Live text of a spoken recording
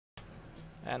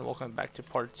And welcome back to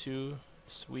part 2,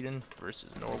 Sweden versus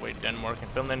Norway, Denmark,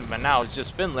 and Finland. But now it's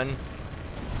just Finland.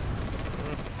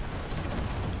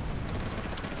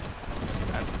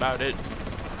 That's about it.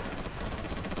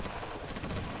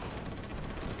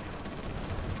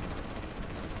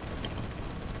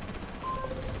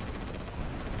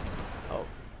 Oh,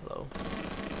 hello.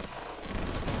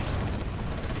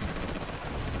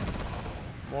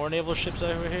 More naval ships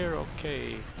over here?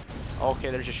 Okay.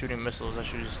 Okay, they're just shooting missiles. I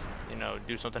should just, you know,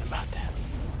 do something about that.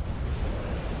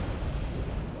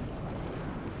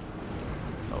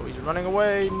 Oh, he's running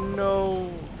away.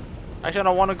 No. Actually, I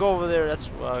don't want to go over there. That's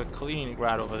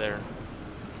Kaliningrad over there.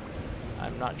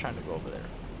 I'm not trying to go over there.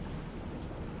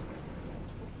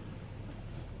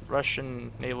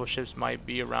 Russian naval ships might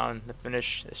be around the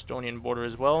Finnish-Estonian border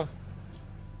as well.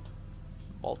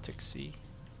 Baltic Sea.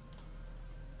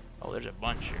 Oh, there's a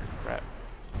bunch here. Crap.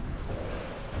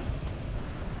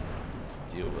 Let's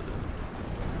deal with it.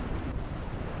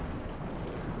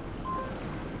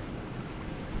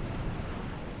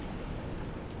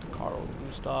 Carl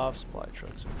Gustav, supply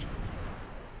trucks.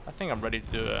 I think I'm ready to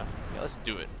do a... Yeah, let's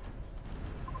do it.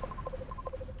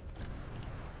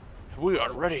 We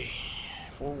are ready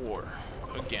for war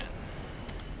again.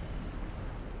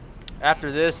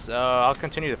 After this, I'll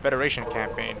continue the Federation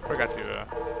campaign. Forgot to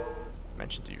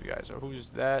mention to you guys. Or who's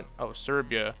that? Oh,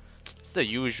 Serbia. It's the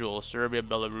usual. Serbia,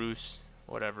 Belarus,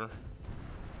 whatever.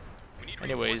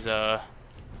 Anyways,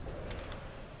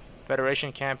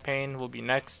 Federation campaign will be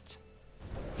next.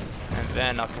 And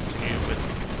then I'll continue with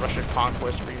Russia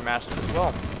Conquest Remastered as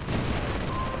well.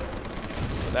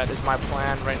 So that is my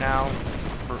plan right now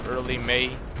for early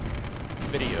May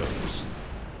videos.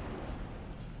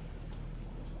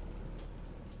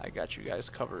 I got you guys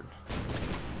covered.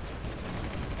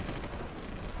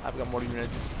 I've got more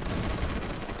units.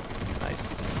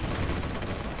 Nice.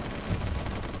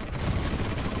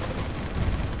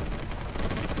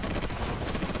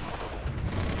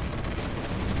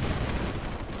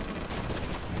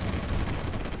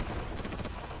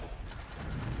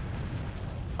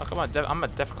 How come I'm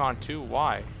at DEFCON 2?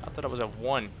 Why? I thought I was at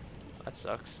 1. That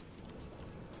sucks.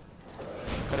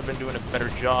 Could have been doing a better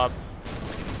job.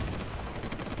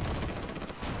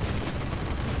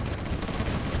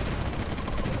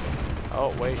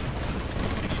 Oh, wait.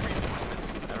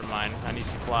 Never mind. I need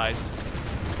supplies.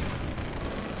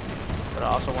 But I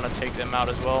also want to take them out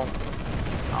as well.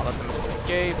 I'll let them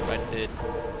escape. I did.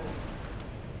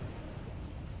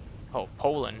 Oh,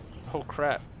 Poland. Oh,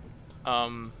 crap.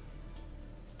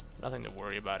 Nothing to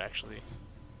worry about, actually.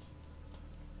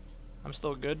 I'm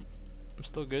still good. I'm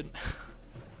still good.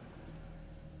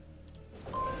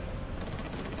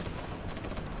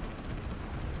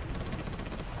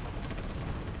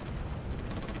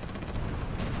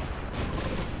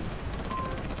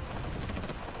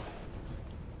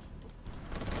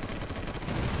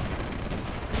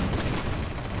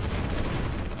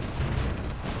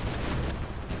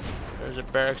 There's a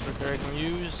barracks repair I can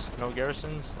use. No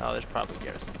garrisons? Oh, there's probably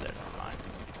garrisons there. Never mind.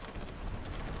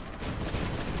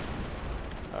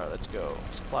 Alright, let's go.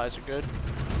 Supplies are good.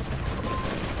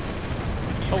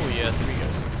 Oh yeah, 3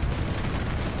 garrisons.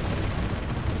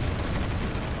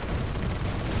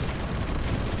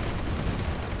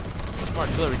 What's my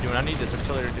artillery doing? I need this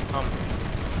artillery to come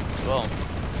as well.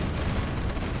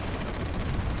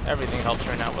 Everything helps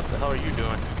right now. What the hell are you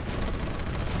doing?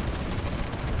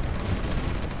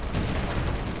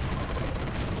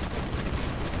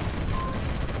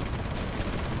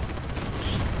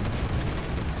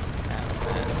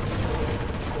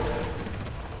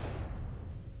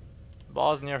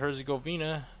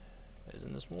 Bosnia-Herzegovina is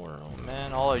in this war. Oh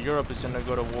man, all of Europe is gonna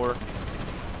go to war.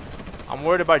 I'm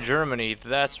worried about Germany.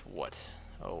 That's what.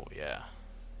 Oh yeah.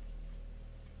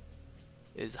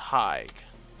 Is Haig.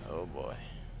 Oh boy.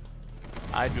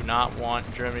 I do not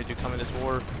want Germany to come in this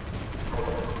war.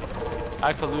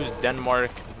 I could lose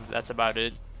Denmark. That's about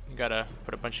it. You gotta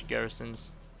put a bunch of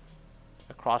garrisons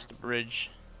across the bridge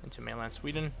into mainland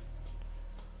Sweden.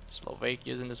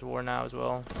 Slovakia is in this war now as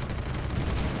well.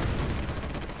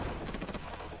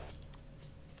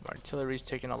 Artillery's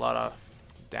taking a lot of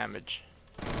damage.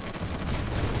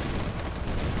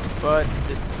 But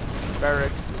this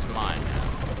barracks is mine now,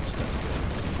 so that's good.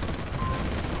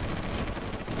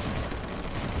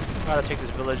 Gotta take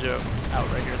this village out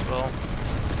right here as well.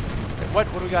 Wait,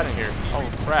 what do we got in here? Oh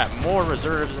crap, more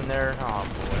reserves in there. Oh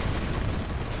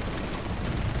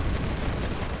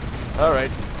boy.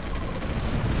 Alright.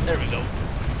 There we go.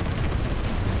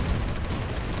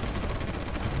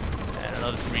 And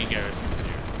another 3 garrisons here.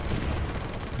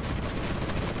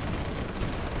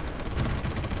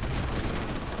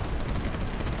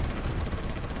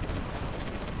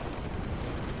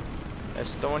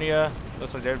 Estonia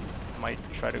looks like they might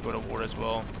try to go to war as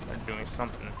well. They're doing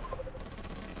something.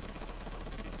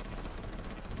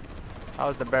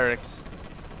 How's the barracks?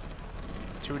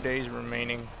 2 days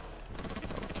remaining.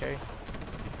 Okay.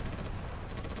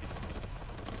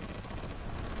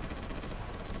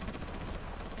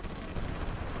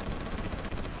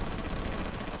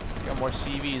 Got more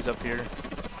CVs up here.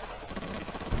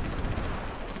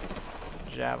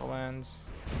 Javelins.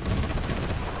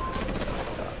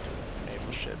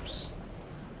 Naval ships.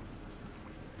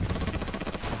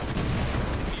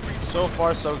 So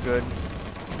far, so good.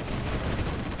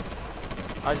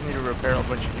 I just need to repair a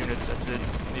bunch of units, that's it.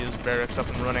 Need those barracks up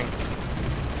and running.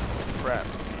 Crap.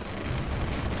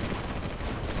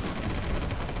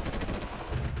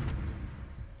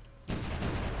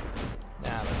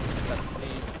 Nah, let's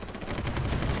leave.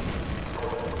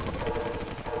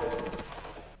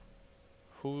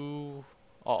 Who?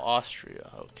 Oh,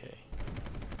 Austria, okay.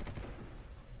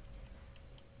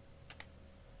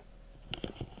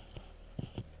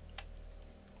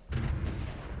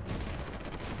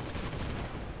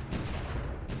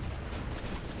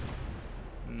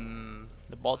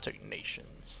 The Baltic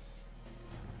nations.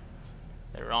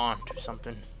 They're on to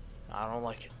something. I don't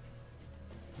like it.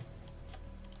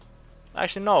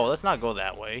 Actually, no, let's not go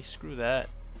that way. Screw that.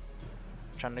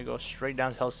 I'm trying to go straight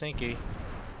down to Helsinki.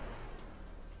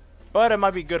 But it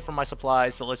might be good for my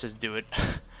supplies, so let's just do it.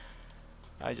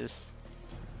 I just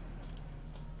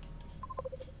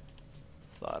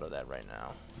thought of that right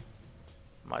now.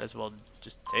 Might as well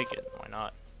just take it. Why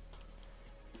not?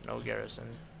 No garrison.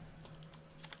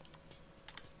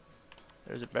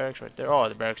 There's a barracks right there. Oh,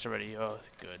 the barracks already. Oh,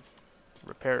 good.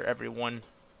 Repair everyone.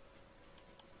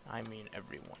 I mean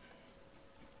everyone.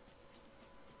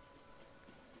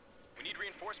 We need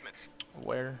reinforcements.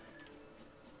 Where?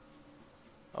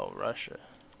 Oh, Russia.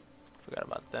 Forgot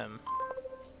about them.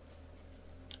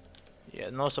 Yeah,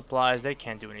 no supplies. They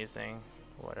can't do anything.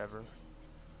 Whatever.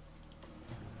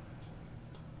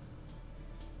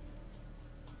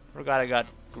 Forgot I got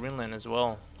Greenland as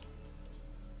well.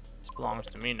 This belongs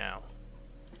to me now.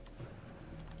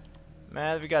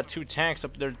 Man, we got 2 tanks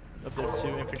up there, 2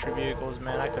 infantry vehicles.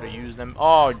 Man, I could have used them.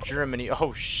 Oh, Germany.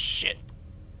 Oh, shit.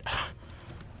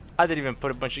 I didn't even put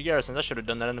a bunch of garrisons. I should have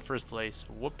done that in the first place.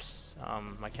 Whoops.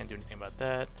 I can't do anything about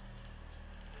that.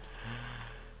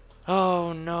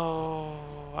 Oh, no.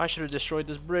 I should have destroyed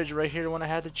this bridge right here when I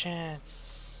had the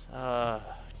chance.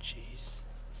 Jeez.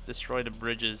 Let's destroy the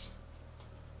bridges.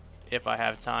 If I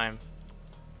have time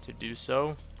to do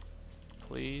so.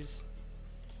 Please.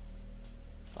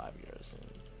 5 garrison.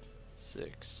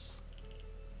 6.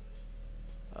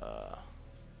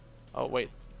 Oh, wait.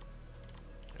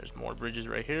 There's more bridges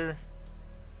right here.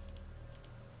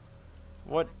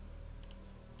 What?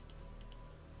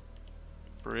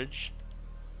 Bridge?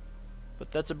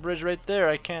 But that's a bridge right there.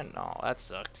 I can't. Oh, that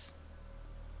sucks.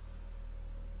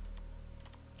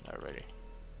 Alrighty.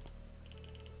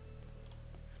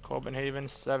 Copenhagen,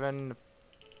 7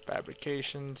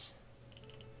 fabrications.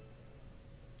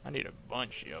 I need a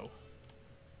bunch, yo.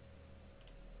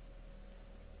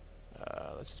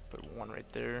 Let's just put 1 right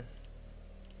there.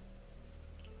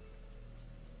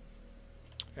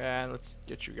 And let's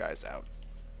get you guys out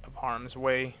of harm's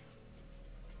way.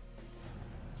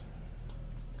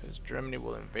 Because Germany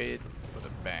will invade with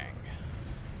a bang.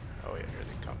 Oh yeah, here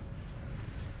they come.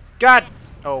 God!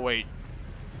 Oh wait.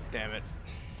 Damn it.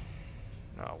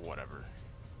 Oh, whatever.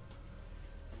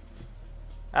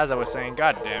 As I was saying,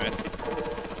 god damn it.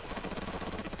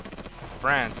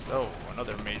 France. Oh,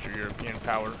 another major European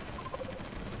power.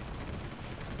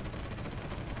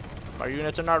 Our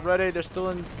units are not ready. They're still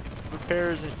in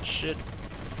repairs and shit.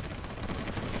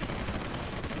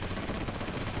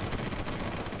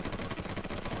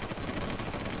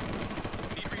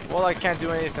 Well, I can't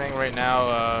do anything right now.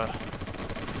 I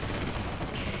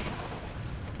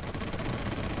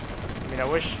mean, I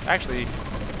wish. Actually,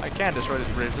 I can destroy this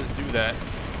bridge. Let's do that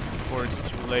before it's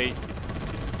too late.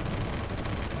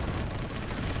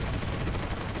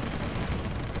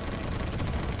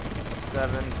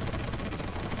 Seven.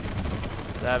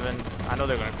 I know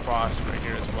they're gonna cross right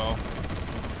here as well.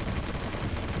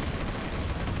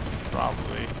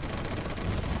 Probably.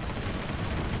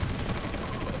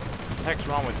 What the heck's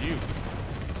wrong with you?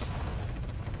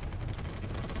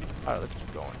 Alright, let's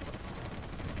keep going.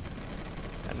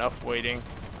 Enough waiting.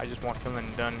 I just want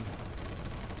Finland done.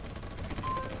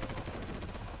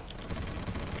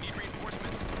 We need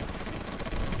reinforcements.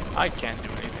 I can't do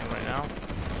anything right now.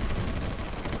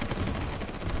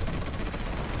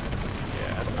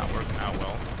 Yeah, that's not working out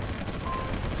well.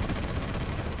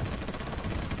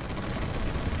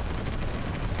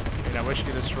 I mean, I I wish you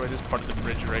could destroy this part of the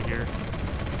bridge right here.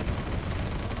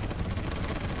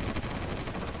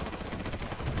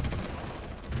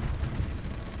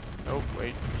 Oh,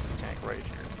 wait, there's a tank right here.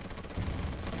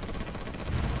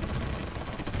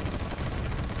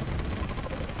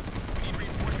 We need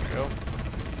reinforcements. Go.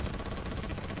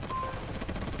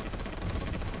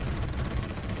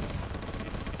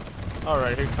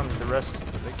 Alright, here comes the rest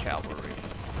of the cavalry.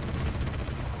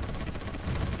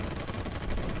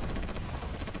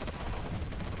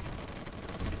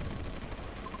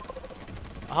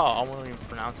 Oh, I won't even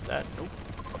pronounce that. Nope.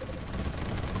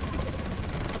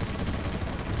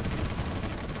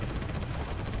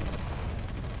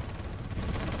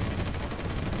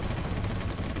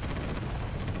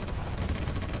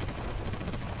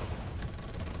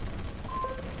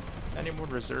 Any more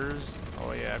reserves?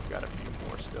 Oh yeah, I've got a few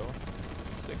more still.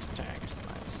 6 tanks,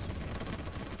 nice.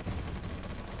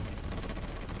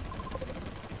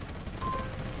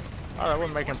 Alright, we're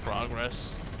making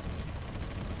progress.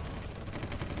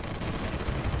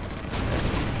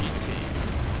 SCPT.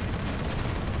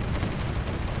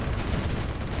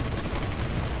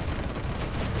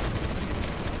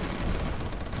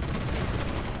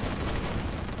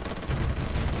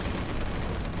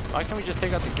 Why can't we just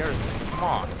take out the garrison? Come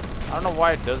on. I don't know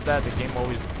why it does that. The game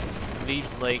always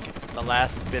leaves like the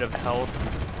last bit of health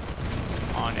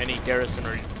on any garrison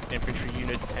or infantry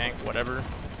unit, tank, whatever,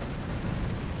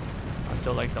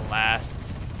 until like the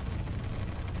last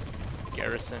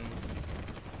garrison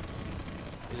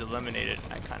is eliminated,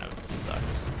 and that kind of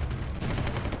sucks.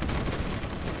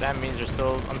 That means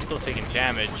I'm still taking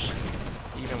damage,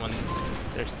 even when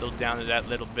they're still down to that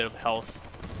little bit of health,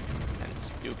 and it's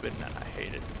stupid, and I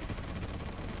hate it.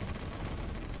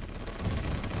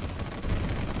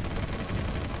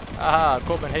 Aha,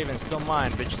 Copenhagen's still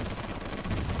mine, bitches.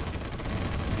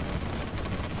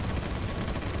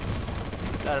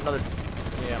 Is that another?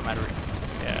 Yeah,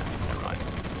 yeah, never mind.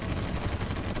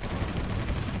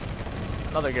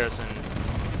 Another garrison.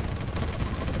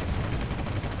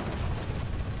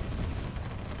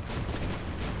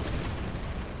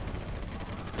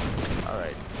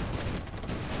 Alright.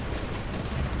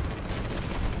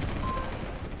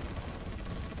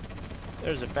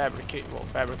 There's a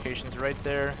fabrication's right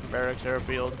there. Barracks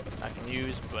airfield I can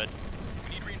use, but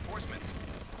We need reinforcements.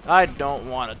 I don't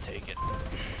want to take it.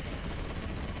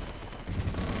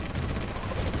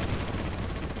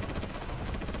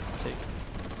 Take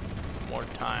more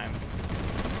time.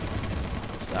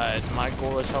 Besides, my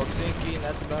goal is Helsinki, and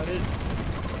that's about it.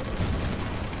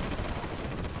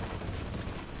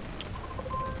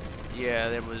 Yeah,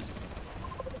 there was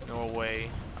Norway.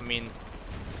 I mean,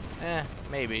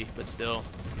 maybe, but still.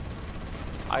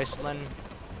 Iceland,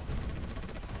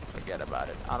 forget about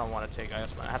it. I don't want to take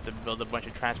Iceland. I have to build a bunch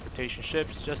of transportation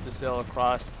ships just to sail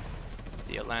across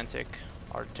the Atlantic,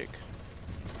 Arctic.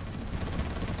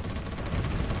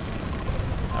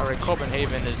 Alright,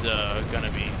 Copenhagen is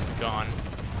gonna be gone.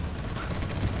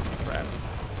 Crap.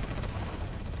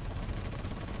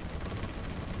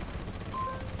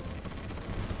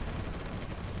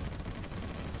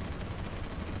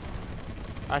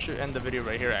 I should end the video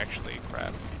right here, actually.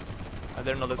 Crap. I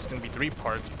didn't know this was going to be 3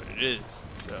 parts, but it is.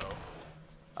 So,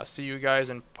 I'll see you guys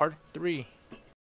in part 3.